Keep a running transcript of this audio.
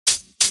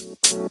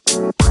Hello,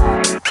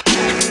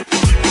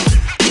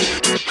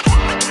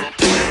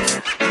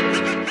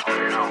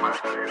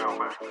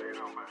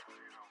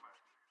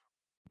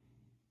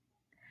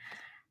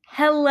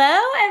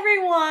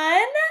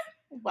 everyone.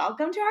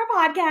 Welcome to our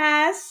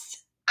podcast.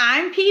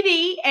 I'm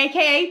PB,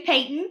 aka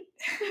Peyton.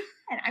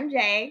 And I'm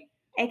Jay,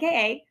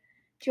 aka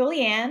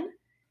Julianne,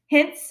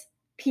 hence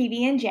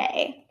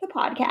pb&j, the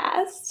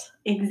podcast.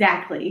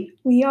 Exactly.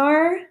 We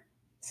are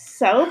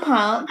so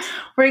pumped.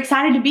 We're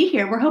excited to be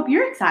here. We hope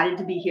you're excited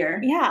to be here.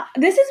 Yeah,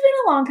 this has been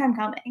a long time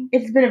coming.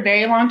 It's been a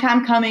very long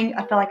time coming.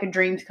 I feel like a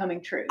dream's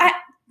coming true.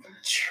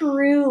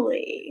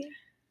 Truly.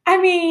 I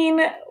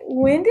mean,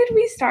 when did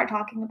we start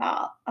talking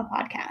about a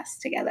podcast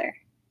together?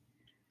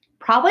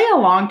 Probably a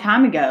long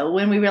time ago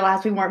when we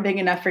realized we weren't big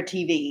enough for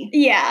TV.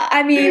 Yeah,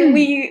 I mean,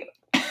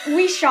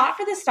 we shot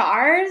for the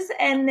stars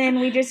and then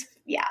we just,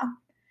 yeah.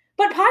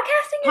 But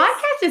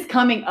Podcast is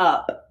coming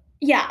up.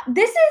 Yeah,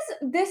 this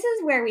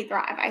is where we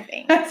thrive, I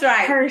think. That's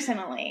right.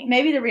 Personally.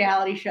 Maybe the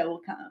reality show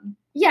will come.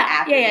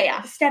 Yeah,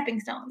 Yeah. Stepping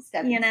stones,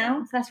 you know?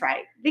 Stones. That's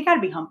right. We got to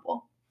be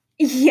humble.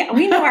 Yeah,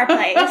 we know our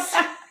place.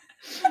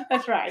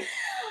 That's right.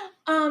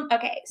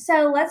 Okay,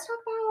 so let's talk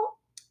about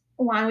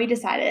why we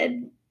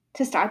decided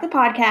to start the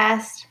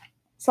podcast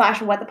 /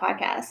 what the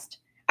podcast.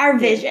 Our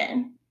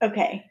vision.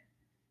 Okay.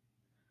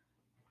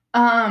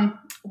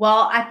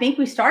 Well, I think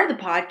we started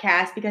the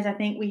podcast because I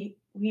think we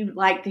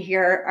like to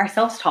hear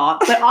ourselves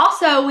talk, but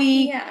also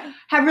we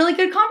have really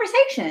good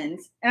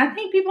conversations, and I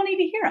think people need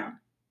to hear them.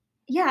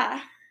 Yeah.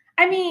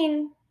 I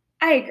mean,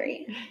 I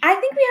agree. I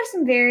think we have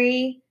some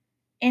very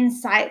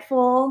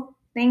insightful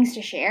things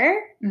to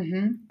share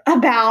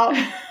about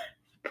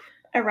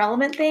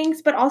irrelevant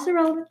things, but also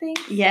relevant things.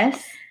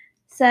 Yes.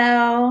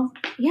 So,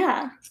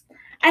 yeah.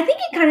 I think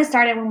it kind of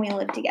started when we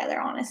lived together,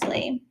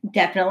 honestly.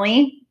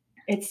 Definitely.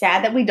 It's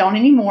sad that we don't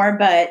anymore,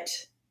 but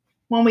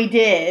when we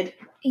did,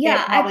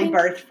 it probably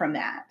birthed from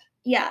that.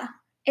 Yeah.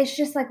 It's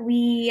just like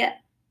we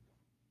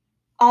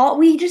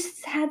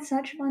just had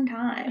such fun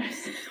times.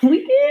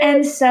 We did.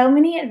 And so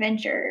many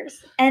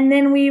adventures. And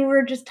then we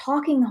were just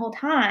talking the whole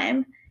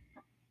time.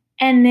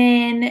 And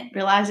then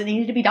realized it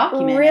needed to be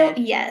documented.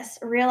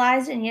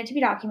 Realized it needed to be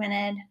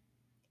documented.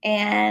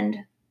 And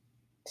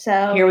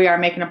so here we are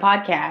making a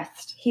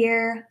podcast.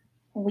 Here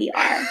we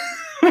are.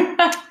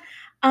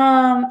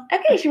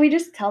 Okay, should we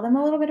just tell them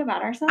a little bit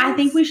about ourselves? I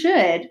think we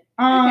should.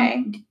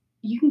 Okay.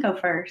 You can go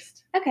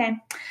first. Okay.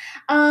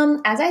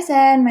 As I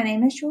said, my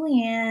name is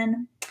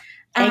Julianne.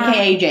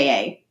 AKA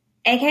J.A.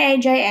 AKA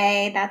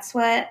J.A. That's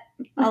what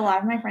a lot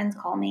of my friends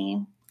call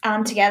me.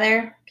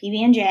 Together,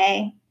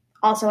 PB&J.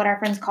 Also what our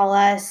friends call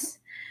us.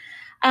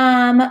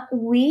 I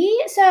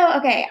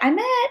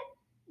met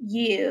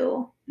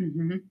you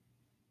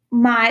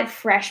my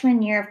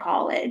freshman year of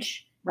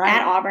college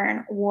at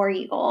Auburn, War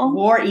Eagle.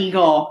 War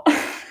Eagle.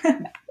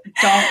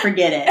 Don't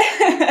forget it.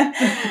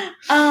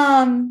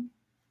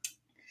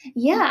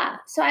 Yeah.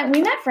 So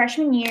we met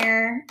freshman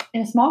year.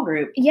 In a small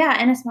group.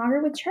 Yeah, in a small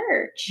group with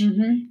church.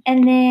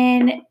 And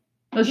then it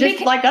was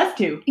just like us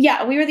two.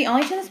 Yeah, we were the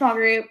only two in the small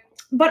group.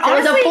 But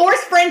honestly, it was a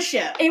forced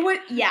friendship. It would,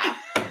 yeah.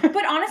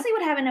 But honestly,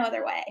 would have it no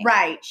other way.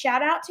 Right.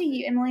 Shout out to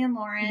you, Emily and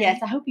Lauren.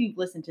 Yes, I hope you've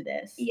listened to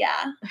this.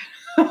 Yeah.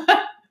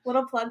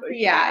 Little plug for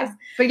you guys.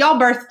 But y'all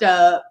birthed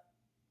up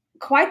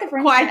quite the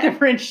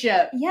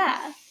friendship.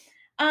 Yeah.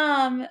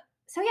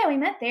 So yeah, we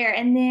met there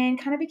and then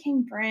kind of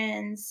became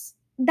friends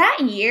that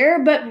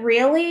year, but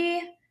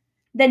really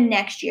the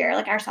next year,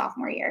 like our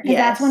sophomore year, because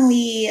that's when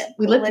we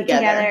lived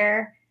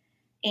together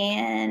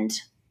and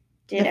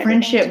did the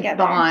friendship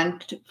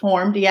bond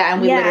formed,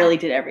 and we literally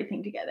did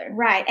everything together.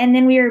 Right, and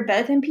then we were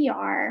both in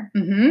PR.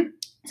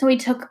 So we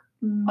took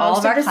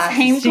most of the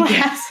same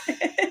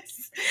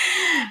classes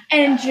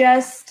and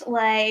just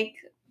like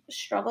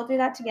struggled through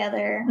that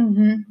together.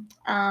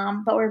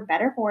 But we're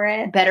better for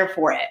it.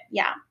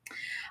 Yeah.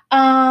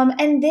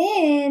 And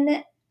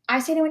then I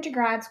stayed and went to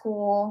grad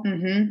school.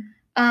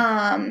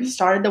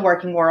 Started the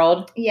working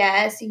world.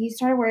 Yes, he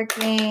started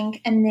working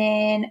and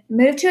then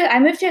I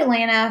moved to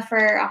Atlanta for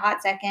a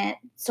hot second,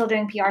 still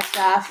doing PR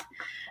stuff.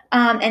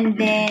 And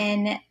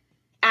then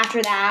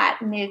after that,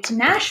 moved to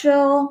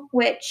Nashville,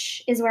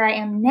 which is where I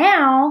am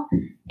now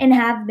and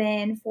have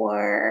been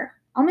for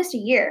almost a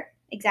year.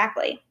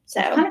 Exactly. So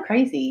it's kind of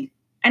crazy.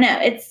 I know.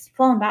 It's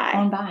flown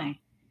by.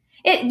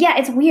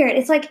 It's weird.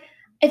 It's like,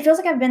 it feels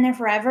like I've been there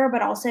forever,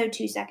 but also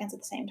 2 seconds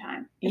at the same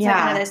time. It's like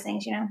one of those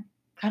things, you know?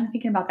 Kind of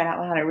thinking about that out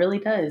loud. It really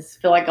does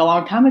feel like a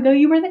long time ago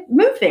you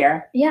moved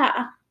there.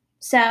 Yeah.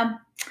 So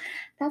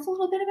that's a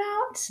little bit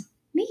about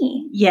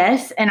me.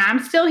 Yes. And I'm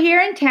still here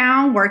in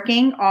town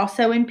working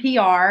also in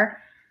PR.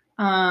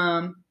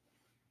 So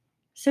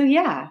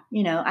yeah,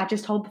 I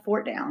just hold the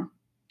fort down.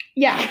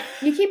 Yeah.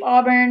 You keep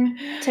Auburn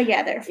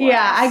together for us.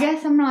 I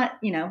guess I'm not,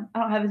 I don't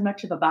have as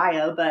much of a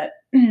bio, but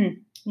I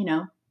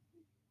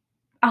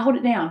hold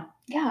it down.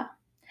 Yeah.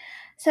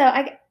 So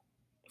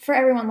for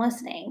everyone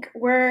listening,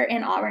 we're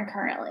in Auburn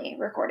currently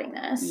recording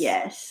this.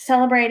 Yes.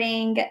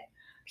 Celebrating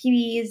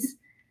PB's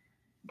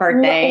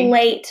birthday.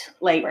 Late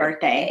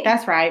birthday.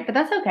 That's right. But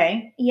that's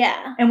okay.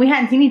 Yeah. And we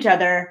hadn't seen each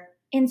other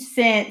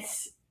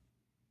since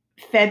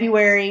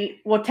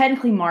February, well,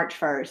 technically March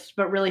 1st,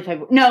 but really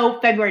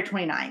February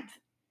 29th.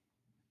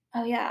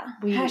 Oh, yeah.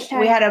 We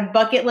had a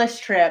bucket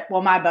list trip,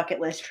 my bucket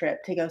list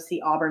trip to go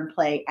see Auburn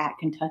play at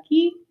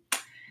Kentucky.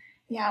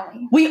 Yeah.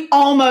 We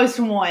almost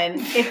won.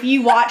 If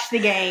you watch the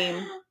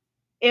game,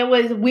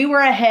 we were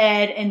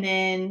ahead and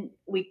then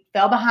we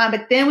fell behind,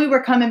 but then we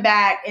were coming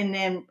back and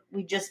then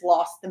we just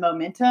lost the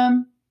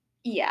momentum.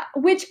 Yeah.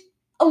 Which,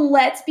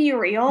 let's be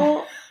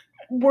real,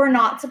 we're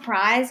not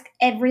surprised.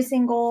 Every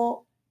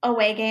single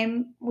away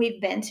game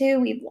we've been to,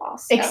 we've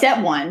lost. So.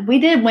 Except one. We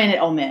did win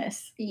at Ole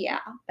Miss.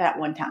 Yeah. That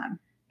one time.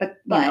 But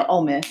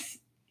Ole Miss,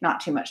 not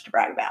too much to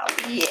brag about.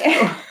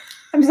 Yeah. So.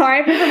 I'm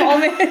sorry if you're from Ole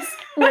Miss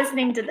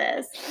listening to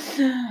this.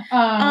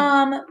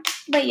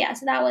 But yeah,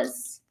 so that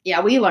was...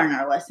 Yeah, we learned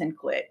our lesson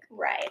quick.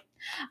 Right.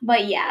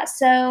 But yeah,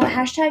 so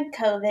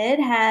 #COVID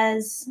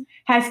has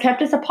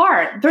kept us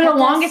apart through the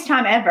longest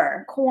time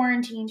ever.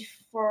 Quarantined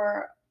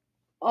for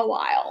a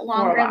while.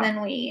 Longer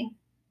than we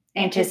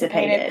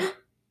anticipated.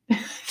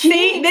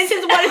 See, this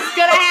is what is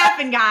going to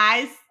happen,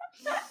 guys.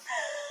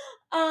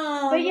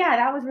 But yeah,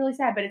 that was really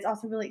sad. But it's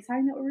also really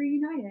exciting that we're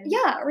reunited.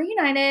 Yeah,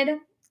 reunited.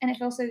 And it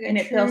feels so good. And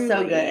it feels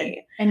so good.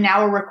 And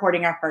now we're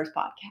recording our first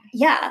podcast.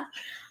 Yeah.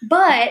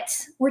 But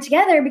we're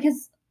together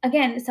because,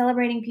 again,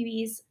 celebrating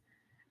PB's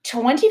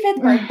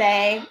 25th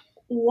birthday.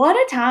 What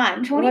a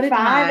time.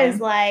 25 is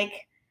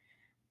like,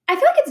 I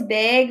feel like it's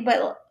big,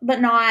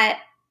 but not,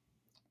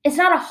 it's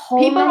not a whole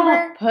People number.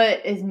 don't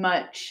put as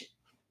much,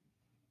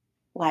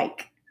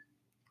 like,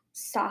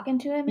 stock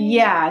into it, maybe?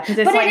 Yeah, because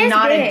it's like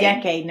not big. A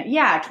decade.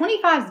 Yeah,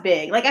 25 is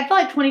big. Like, I feel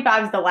like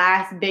 25 is the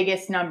last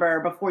biggest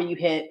number before you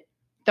hit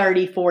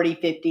 30, 40,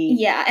 50.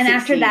 Yeah, and 60.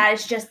 after that,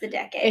 it's just the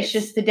decades. It's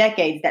just the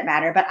decades that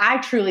matter. But I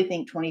truly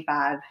think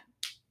 25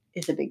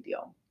 is a big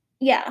deal.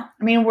 Yeah.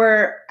 I mean,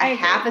 we're a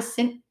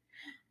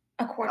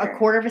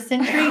quarter of a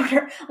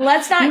century.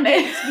 Let's not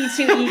be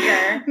too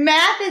eager.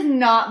 Math is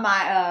not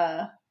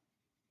my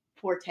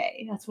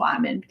forte. That's why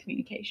I'm in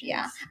communications.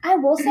 Yeah. I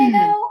will say,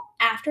 though,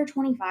 after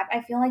 25,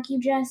 I feel like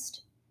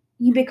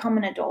you become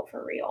an adult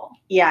for real.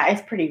 Yeah,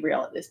 it's pretty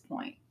real at this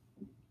point.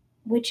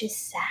 Which is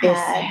sad. It's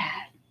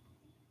sad.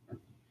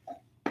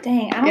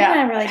 Dang, I don't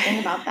want to really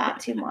think about that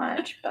too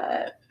much,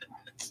 but...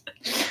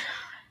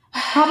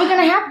 Probably going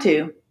to have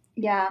to.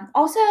 Yeah.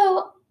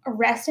 Also,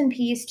 rest in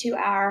peace to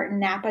our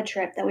Napa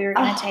trip that we were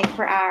going to take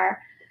for our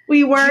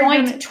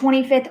joint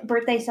 25th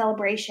birthday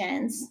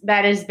celebrations.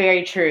 That is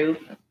very true.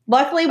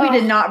 Luckily, we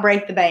did not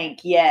break the bank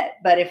yet,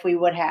 but if we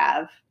would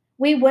have...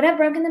 We would have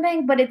broken the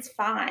bank, but it's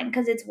fine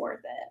because it's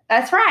worth it.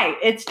 That's right.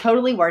 It's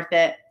totally worth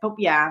it. But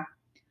yeah,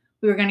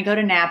 we were going to go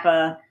to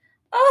Napa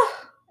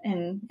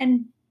and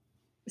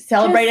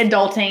celebrate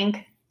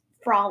adulting.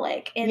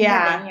 Frolic in the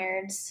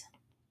vineyards.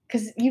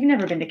 Because you've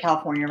never been to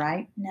California,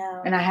 right?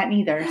 No. And I hadn't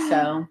either,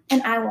 so.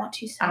 And I want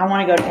to. I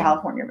want to go to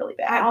California really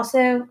bad. I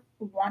also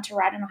want to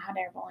ride in a hot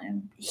air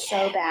balloon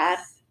so bad.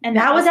 And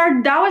that was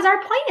our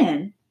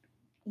plan.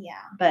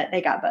 Yeah. But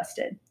they got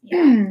busted.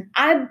 Yeah.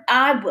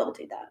 I will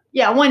do that.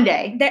 Yeah, one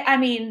day.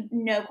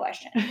 No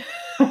question.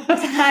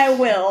 I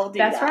will do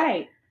that. That's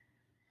right.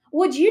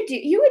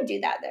 You would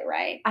do that though,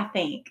 right? I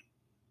think.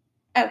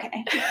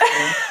 Okay.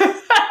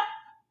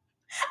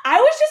 I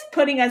was just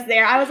putting us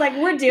there. I was like,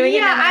 we're doing it.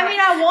 Yeah, I mean,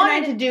 I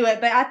wanted to do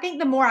it, but I think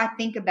the more I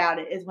think about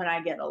it is when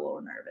I get a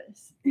little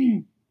nervous.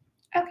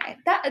 Okay.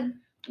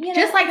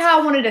 Just like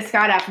how I wanted to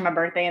skydive for my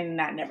birthday and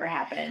that never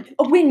happened.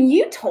 When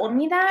you told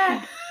me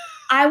that,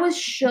 I was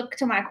shook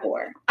to my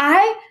core.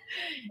 I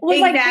was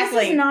like,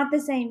 this is not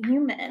the same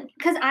human.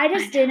 Because I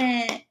just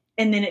didn't.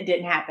 And then it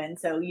didn't happen.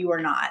 So you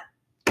were not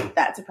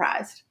that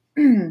surprised.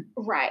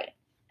 Right.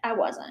 I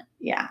wasn't.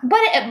 Yeah. But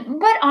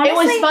honestly. It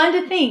was fun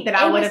to think that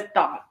I would have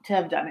thought to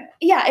have done it.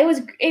 Yeah,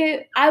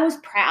 I was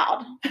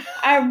proud.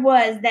 I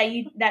was that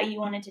you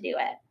wanted to do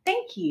it.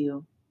 Thank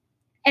you.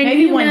 And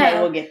maybe one day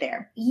we'll get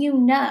there.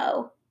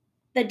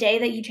 The day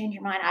that you change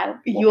your mind,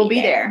 you'll be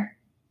there.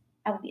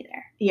 I will be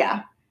there.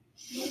 Yeah.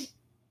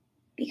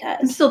 Because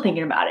I'm still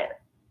thinking about it.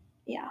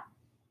 Yeah.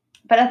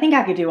 But I think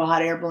I could do a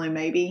hot air balloon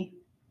maybe.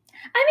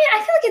 I mean,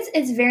 I feel like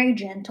it's very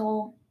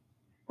gentle.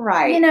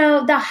 Right. You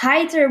know, the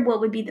heights are what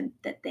would be the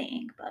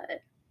thing,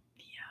 but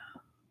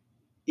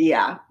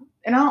yeah.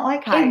 And I don't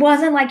like heights. It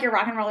wasn't like your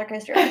rock and roller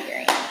coaster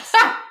experience.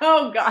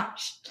 Oh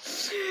gosh.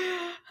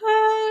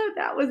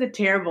 That was a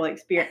terrible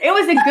experience. It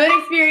was a good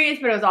experience,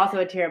 but it was also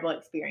a terrible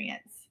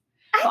experience.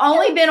 I've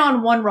only been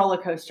on one roller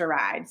coaster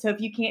ride. So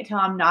if you can't tell,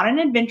 I'm not an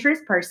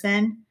adventurous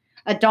person.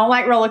 I don't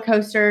like roller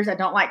coasters. I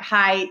don't like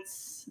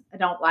heights. I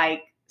don't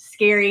like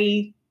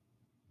scary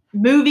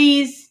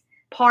movies,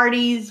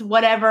 parties,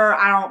 whatever.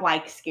 I don't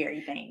like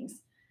scary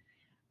things.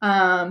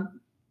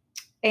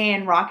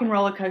 And Rock and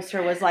Roller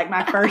Coaster was like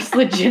my first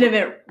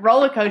legitimate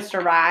roller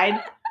coaster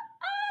ride.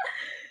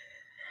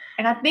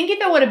 And I think if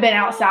it would have been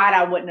outside,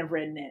 I wouldn't have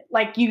ridden it.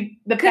 Like the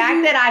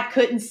fact that I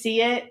couldn't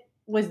see it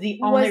was the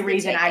only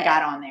reason I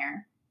got on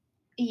there.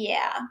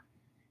 Yeah.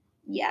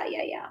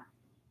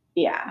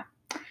 Yeah.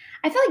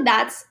 I feel like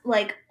that's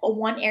like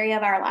one area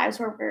of our lives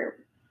where we're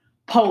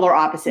polar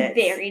opposites.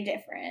 Very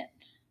different.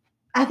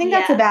 I think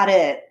that's about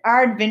it.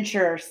 Our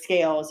adventure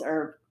scales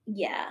are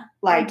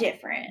like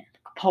different.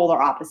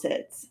 Polar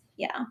opposites.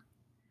 Yeah.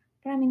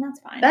 But I mean, that's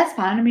fine. That's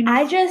fine. I mean,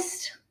 I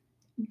just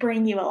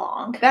bring you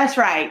along. That's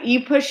right.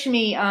 You push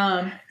me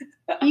to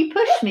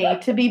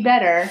be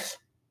better,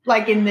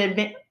 like in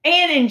the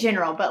and in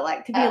general, but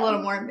like to be a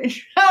little more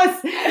adventurous.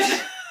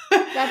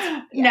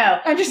 No,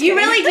 I'm just kidding. You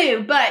really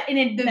do. But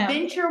in the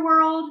adventure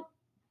world,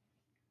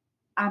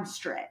 I'm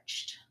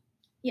stretched.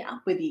 Yeah.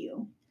 With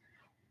you.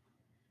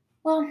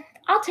 Well,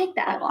 I'll take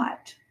that. A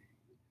lot.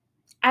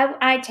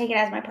 I take it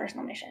as my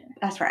personal mission.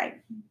 That's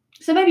right.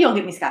 So maybe you'll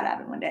get me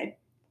skydiving one day.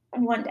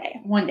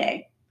 One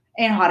day.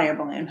 And hot air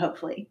balloon,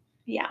 hopefully.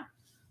 Yeah.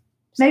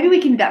 So maybe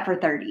we can do that for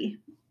 30.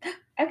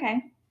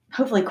 Okay.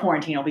 Hopefully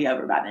quarantine will be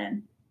over by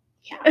then.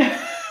 Yeah.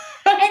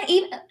 And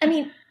even, I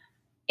mean,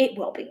 it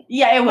will be.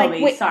 Yeah, it will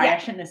be. Wait, sorry, I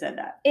shouldn't have said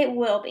that. It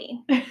will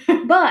be.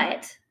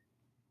 But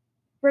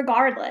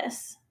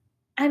regardless,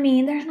 I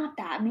mean, there's not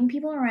that many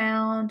people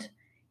around.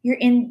 You're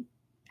in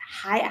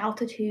high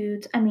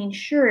altitudes. I mean,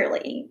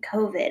 surely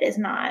COVID is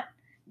not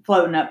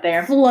floating up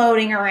there.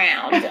 Floating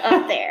around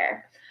up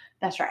there.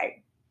 That's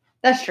right.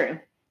 That's true.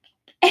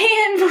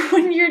 And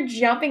when you're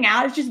jumping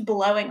out, it's just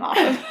blowing off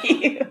of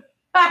you.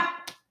 I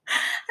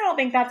don't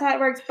think that's how it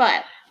works,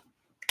 but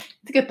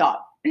it's a good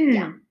thought. Yeah.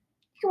 You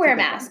can wear a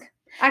mask.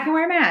 I can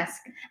wear a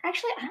mask.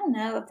 Actually, I don't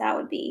know if that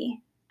would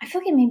be. I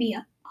feel like it may be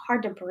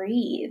hard to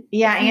breathe.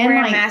 Yeah, and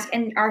wear a mask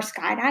and are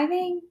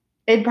skydiving.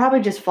 It'd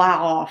probably just fly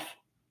off.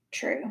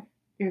 True.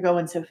 You're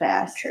going so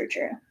fast. True.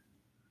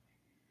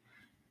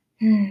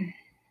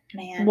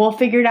 Man. We'll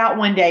figure it out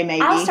one day,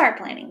 maybe. I'll start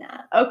planning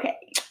that. Okay.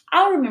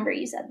 I'll remember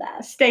you said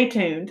that. Stay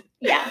tuned.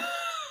 Yeah.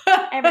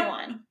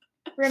 Everyone,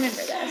 remember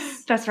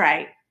this. That's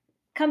right.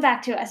 Come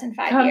back to us in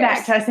 5 years. Come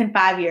back to us in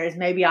 5 years.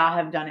 Maybe I'll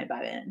have done it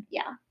by then.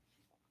 Yeah.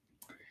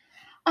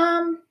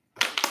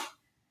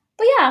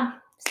 But yeah,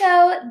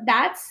 so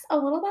that's a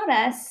little about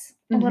us.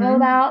 A little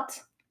about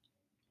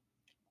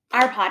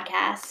our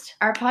podcast.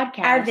 Our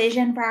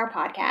vision for our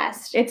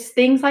podcast. It's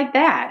things like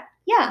that.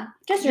 Yeah.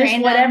 Just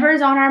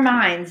whatever's on our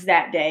minds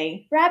that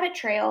day. Rabbit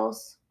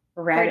trails.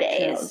 For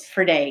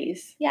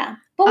days. Yeah.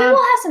 But we will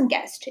have some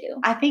guests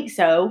too. I think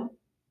so.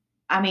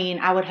 I mean,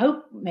 I would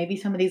hope maybe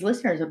some of these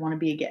listeners would want to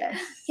be a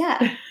guest.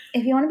 Yeah.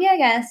 If you want to be a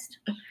guest,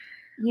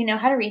 you know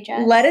how to reach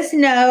us. Let us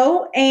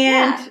know.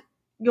 And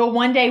you'll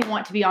one day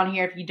want to be on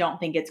here if you don't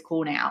think it's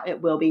cool now.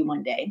 It will be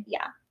one day.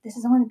 Yeah. This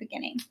is only the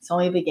beginning. It's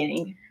only the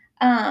beginning.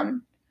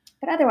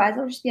 But otherwise,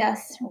 it'll just be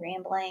us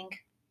rambling.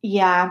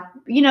 Yeah.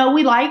 You know,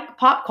 we like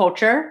pop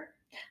culture.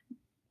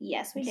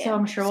 Yes, we do. So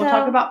I'm sure we'll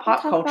talk about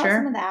pop culture. We'll talk about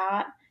some of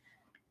that.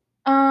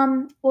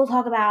 We'll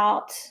talk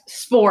about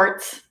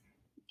sports.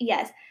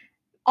 Yes.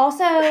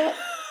 Also,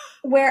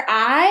 where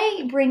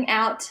I bring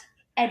out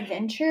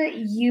adventure,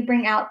 you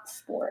bring out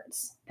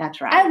sports. That's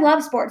right. I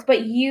love sports,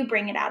 but you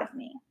bring it out of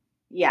me.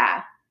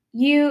 Yeah.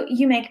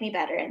 You make me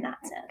better in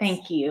that sense.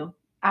 Thank you.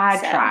 I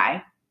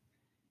try.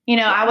 You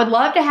know, I would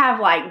love to have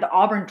like the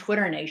Auburn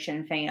Twitter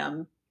Nation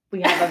fam.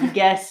 We have a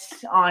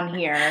guest on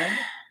here.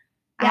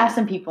 I have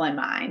some people in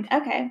mind.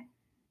 Okay.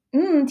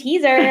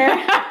 Teaser.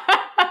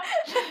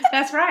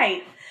 That's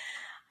right.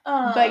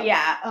 But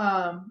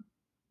yeah,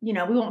 you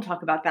know, we won't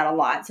talk about that a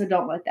lot, so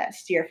don't let that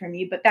steer from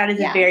you. But that is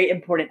a very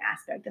important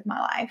aspect of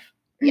my life.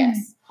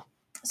 Yes.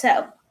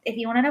 So if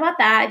you want to know about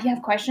that, if you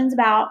have questions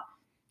about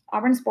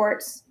Auburn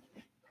sports,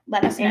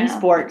 let us know. Any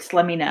sports,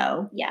 let me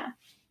know. Yeah.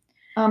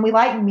 We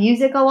like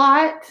music a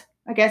lot.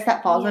 I guess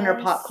that falls under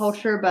pop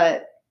culture,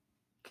 but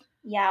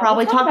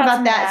probably we'll talk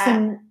about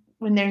that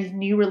when there's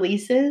new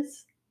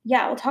releases.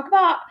 Yeah, we'll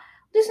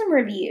do some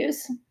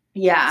reviews.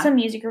 Yeah. Some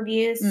music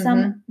reviews,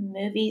 some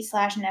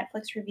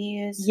movie/Netflix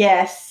reviews.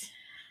 Yes.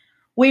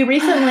 We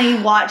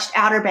recently watched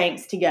Outer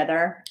Banks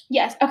together.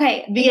 Yes.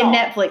 Okay. Via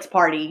Netflix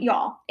Party.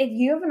 Y'all, if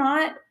you have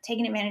not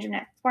taken advantage of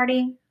Netflix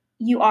Party,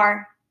 you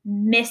are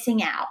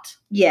missing out.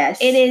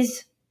 Yes. It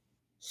is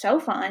so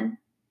fun.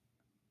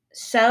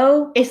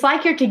 So. It's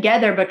like you're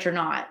together, but you're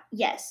not.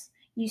 Yes.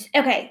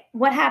 Okay.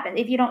 What happens,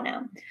 if you don't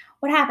know,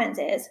 what happens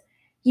is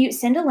you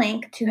send a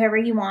link to whoever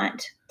you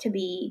want to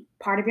be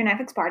part of your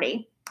Netflix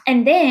party.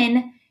 And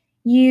then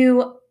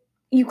you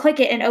click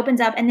it and it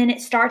opens up, and then it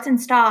starts and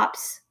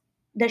stops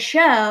the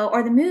show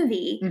or the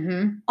movie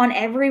on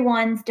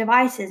everyone's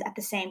devices at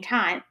the same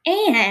time.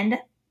 And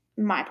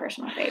my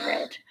personal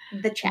favorite,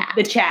 the chat.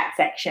 The chat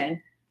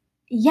section.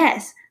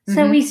 Yes.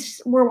 So we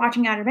were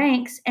watching Outer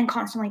Banks and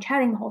constantly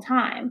chatting the whole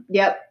time.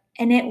 Yep.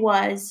 And it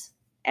was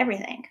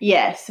everything.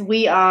 Yes.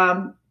 We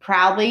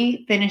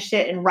proudly finished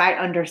it in right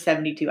under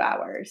 72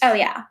 hours. Oh,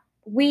 yeah.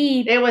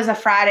 It was a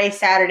Friday,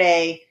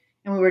 Saturday,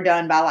 and we were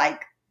done by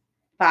like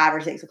 5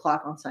 or 6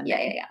 o'clock on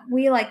Sunday. Yeah.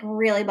 We like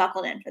really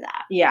buckled in for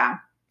that. Yeah.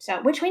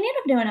 So, which we need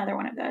to do another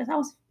one of those. That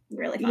was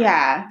really fun.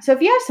 Yeah. So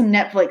if you have some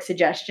Netflix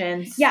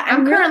suggestions. Yeah.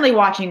 I'm currently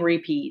watching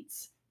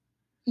repeats.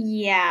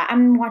 Yeah.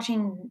 I'm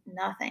watching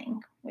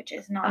nothing, which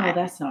is not,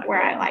 that's not where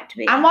good. I like to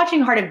be. I'm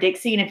watching Heart of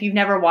Dixie, and if you've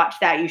never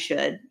watched that, you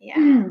should.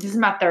 Yeah. This is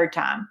my 3rd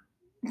time.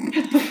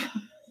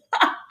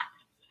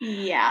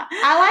 Yeah.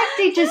 I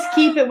like to just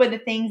keep it with the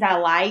things I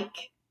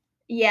like.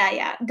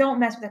 Yeah. Don't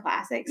mess with the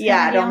classics.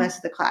 Yeah, don't mess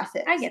with the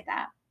classics. I get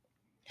that.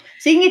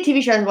 Speaking of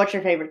TV shows, what's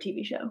your favorite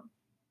TV show?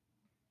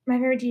 My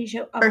favorite TV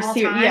show of all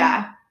time?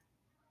 Yeah.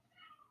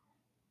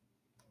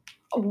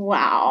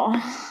 Wow.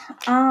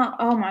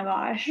 Oh my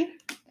gosh.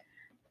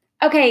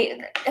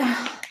 Okay.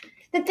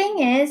 The thing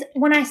is,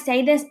 when I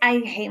say this, I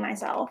hate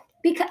myself.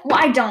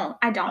 I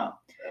don't.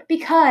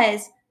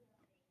 Because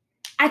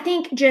I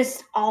think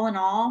just all in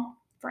all,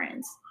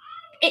 Friends.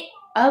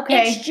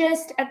 It's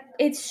just,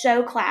 it's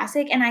so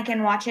classic, and I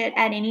can watch it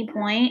at any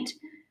point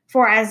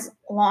for as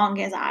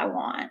long as I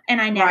want, and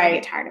I never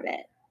get tired of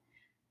it.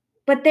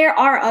 But there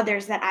are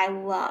others that I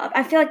love.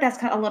 I feel like that's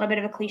kind of a little bit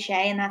of a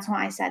cliche, and that's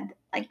why I said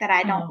like that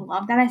I don't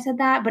love that I said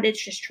that, but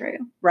it's just true.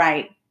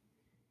 Right.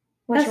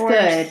 What's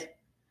that's good.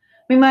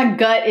 I mean, my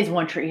gut is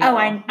One Tree Hill. Oh,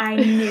 I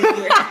knew you were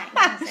going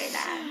to say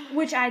that,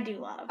 which I do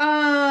love.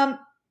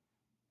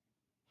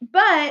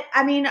 But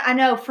I mean, I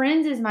know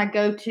Friends is my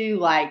go-to.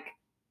 Like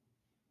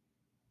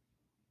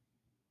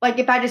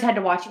if I just had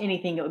to watch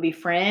anything, it would be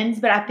Friends.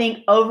 But I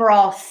think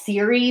overall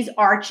series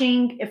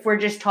arching, if we're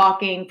just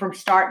talking from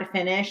start to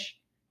finish,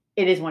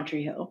 it is One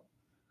Tree Hill.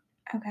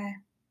 Okay.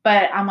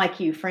 But I'm like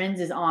you. Friends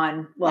is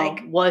on. Well,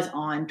 was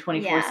on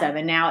 24/7.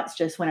 Yeah. Now it's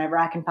just whenever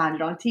I can find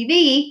it on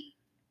TV.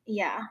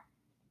 Yeah.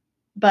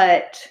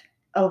 But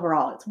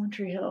overall, it's One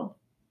Tree Hill.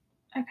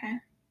 Okay.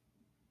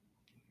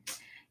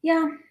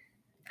 Yeah.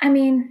 I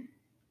mean,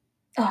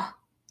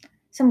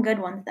 some good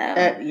ones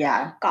though.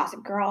 Yeah.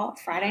 Gossip Girl,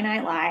 Friday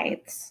Night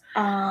Lights.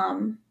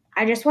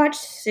 I just watched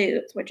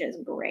Suits, which is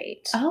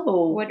great.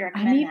 Oh, would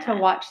recommend I need to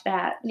watch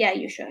that. Yeah,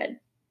 you should.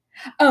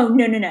 Oh,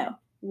 no.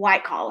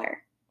 White Collar.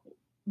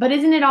 But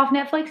isn't it off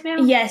Netflix now?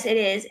 Yes, it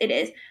is. It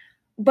is.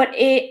 But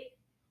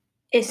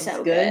it's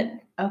so good.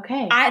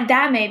 Okay.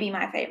 That may be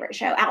my favorite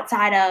show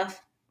outside of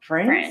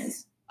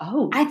Friends.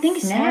 Oh, I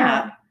think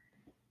snap. so.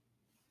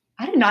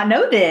 I did not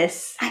know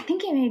this. I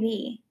think it may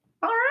be.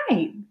 All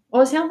right.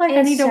 Well, it sounds like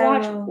I need to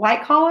watch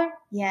White Collar.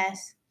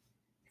 Yes.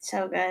 It's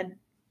so good.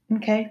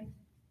 Okay.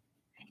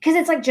 Because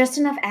it's like just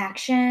enough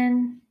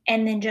action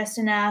and then just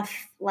enough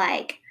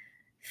like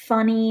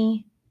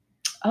funny.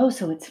 Oh,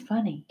 so it's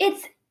funny.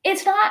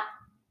 It's not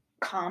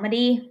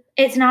comedy.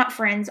 It's not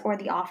Friends or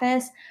The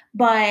Office,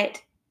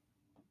 but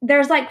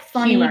there's like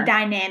funny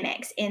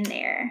dynamics in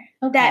there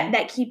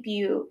that keep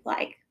you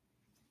like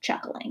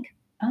chuckling.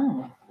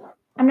 Oh.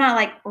 I'm not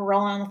like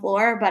rolling on the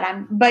floor,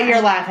 but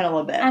you're laughing a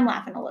little bit. I'm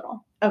laughing a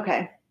little.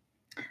 Okay.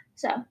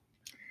 So.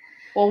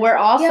 Well, we're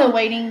also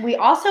waiting. We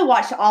also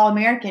watched All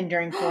American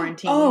during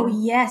quarantine. Oh,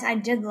 yes. I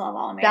did love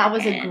All American. That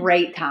was a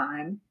great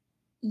time.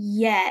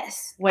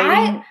 Yes.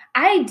 Waiting.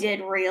 I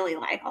did really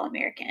like All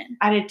American.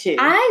 I did too.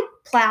 I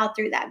plowed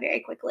through that very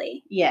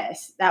quickly.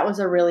 Yes. That was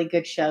a really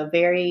good show.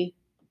 It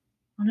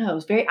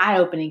was very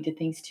eye-opening to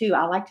things too.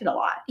 I liked it a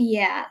lot.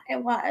 Yeah,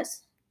 it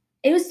was.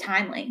 It was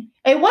timely.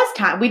 It was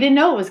time. We didn't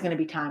know it was going to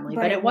be timely,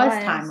 but it was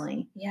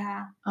timely.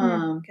 Yeah.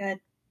 Good.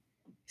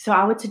 So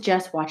I would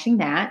suggest watching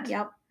that.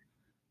 Yep.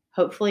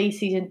 Hopefully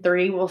season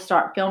 3 will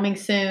start filming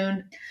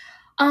soon.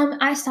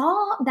 I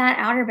saw that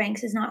Outer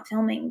Banks is not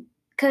filming.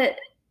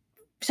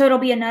 So it'll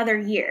be another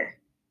year.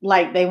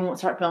 Like they won't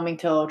start filming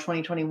till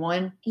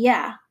 2021?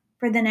 Yeah,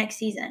 for the next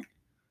season.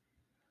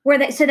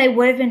 So they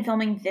would have been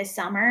filming this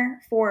summer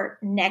for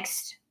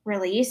next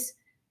release.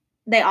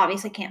 They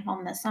obviously can't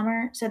film this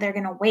summer, so they're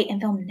going to wait and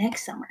film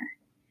next summer.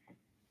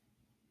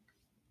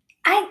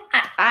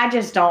 I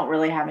just don't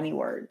really have any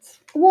words.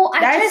 Well,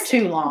 that's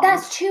too long.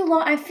 That's too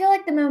long. I feel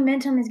like the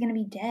momentum is going to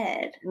be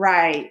dead.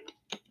 Right.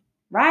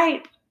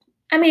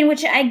 I mean,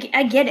 which I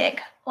get it.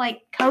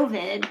 Like,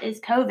 COVID is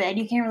COVID.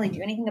 You can't really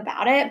do anything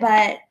about it,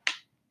 but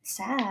it's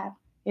sad.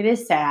 It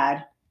is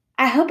sad.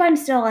 I hope I'm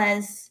still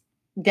as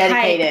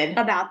dedicated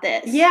about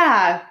this.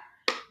 Yeah.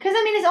 Because,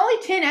 I mean, it's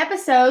only 10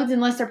 episodes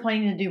unless they're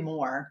planning to do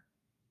more,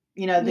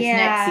 this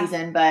next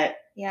season. But,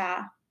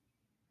 yeah.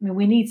 I mean,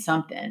 we need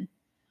something.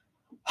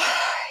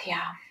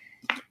 Yeah.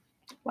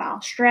 Wow.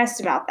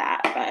 Stressed about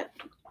that, but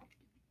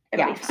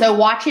yeah. So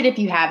watch it if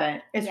you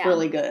haven't. It's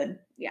really good.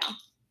 Yeah.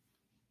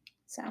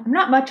 So I'm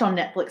not much on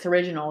Netflix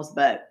originals,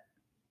 but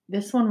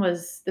this one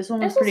was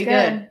pretty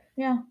good.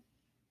 Yeah.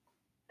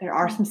 There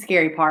are some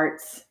scary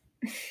parts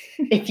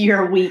if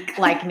you're weak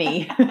like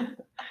me.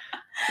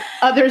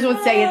 Others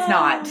would say it's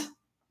not.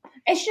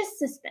 It's just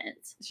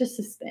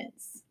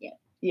suspense. Yeah.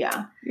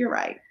 Yeah, you're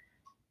right.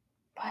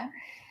 But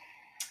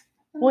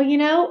well,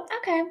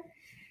 okay.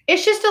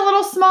 It's just a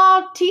little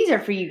small teaser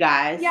for you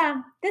guys.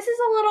 Yeah. This is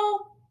a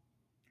little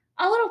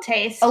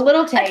taste. A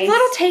little taste. A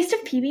little taste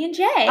of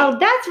pb&j. Oh,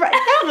 that's right.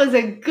 That was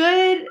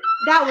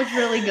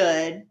really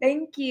good.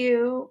 Thank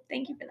you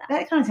for that.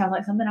 That kind of sounds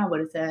like something I would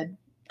have said.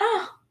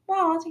 Oh,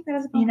 wow. I'll take that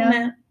as a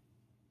compliment.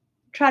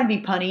 Try to be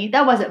punny.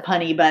 That wasn't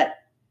punny, but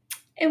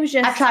it was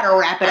just I try to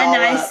wrap it all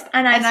up.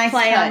 A nice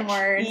play touch on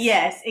words.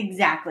 Yes,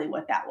 exactly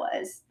what that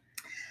was.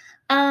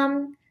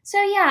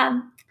 So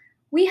yeah,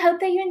 we hope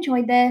that you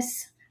enjoyed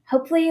this.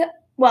 Hopefully,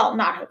 well,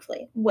 not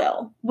hopefully,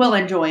 we'll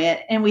enjoy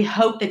it, and we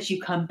hope that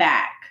you come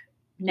back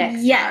next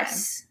time.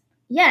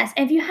 Yes.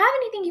 And if you have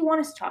anything you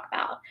want us to talk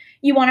about,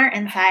 you want our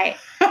insight,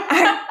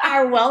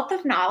 our wealth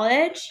of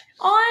knowledge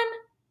on,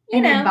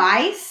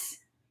 advice.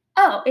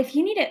 Oh, if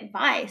you need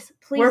advice,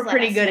 please We're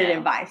pretty good at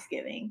advice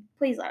giving.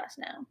 Please let us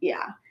know.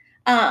 Yeah.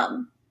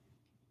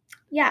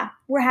 Yeah,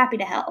 we're happy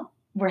to help.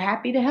 We're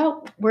happy to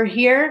help. We're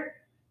here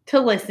to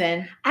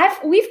listen.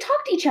 We've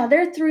talked each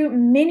other through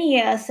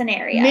many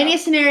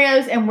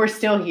scenarios, and we're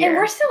still here.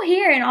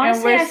 And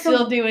honestly, we're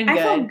still doing good.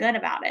 I feel good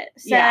about it.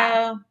 So,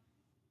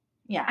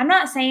 yeah. I'm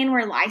not saying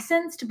we're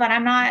licensed, but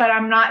I'm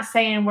not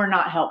saying we're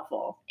not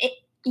helpful.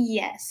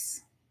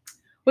 Yes.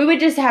 We would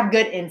just have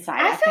good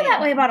insight. I feel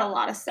that way about a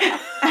lot of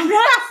stuff. I'm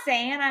not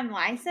saying I'm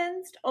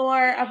licensed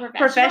or a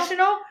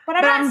professional, but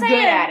I'm saying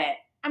good at it.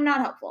 I'm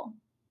not helpful.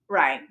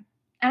 Right.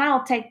 And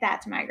I'll take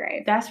that to my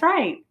grave. That's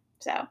right.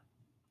 So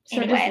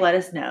anyway. Just let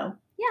us know.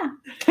 Yeah.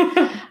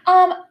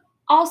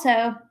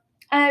 Also,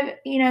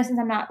 since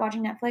I'm not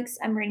watching Netflix,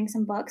 I'm reading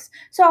some books.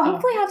 So I'll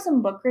hopefully have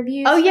some book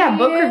reviews. Oh yeah,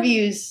 book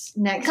reviews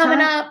next coming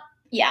time. up.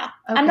 Yeah.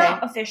 Okay. I'm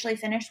not officially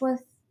finished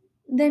with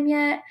them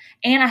yet,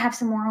 and I have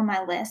some more on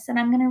my list that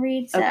I'm going to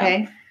read. So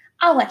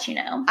I'll let you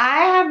know.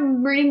 I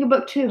am reading a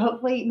book too.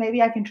 Hopefully,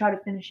 maybe I can try to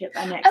finish it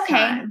by next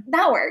time. Okay,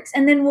 that works.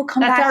 And then we'll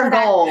come back. That's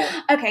our goal.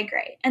 Okay,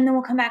 great. And then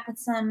we'll come back with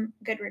some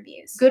good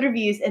reviews. Good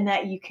reviews, and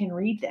that you can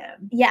read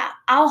them. Yeah,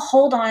 I'll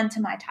hold on to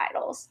my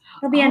titles.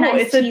 It'll be a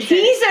nice teaser. It's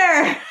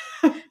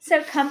a teaser.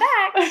 So come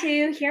back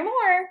to hear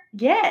more.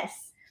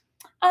 Yes.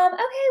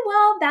 Okay,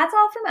 well, that's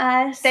all from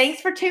us.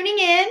 Thanks for tuning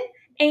in.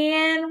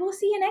 And we'll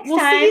see you next time.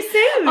 We'll see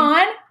you soon.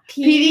 On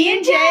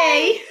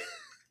pb&j.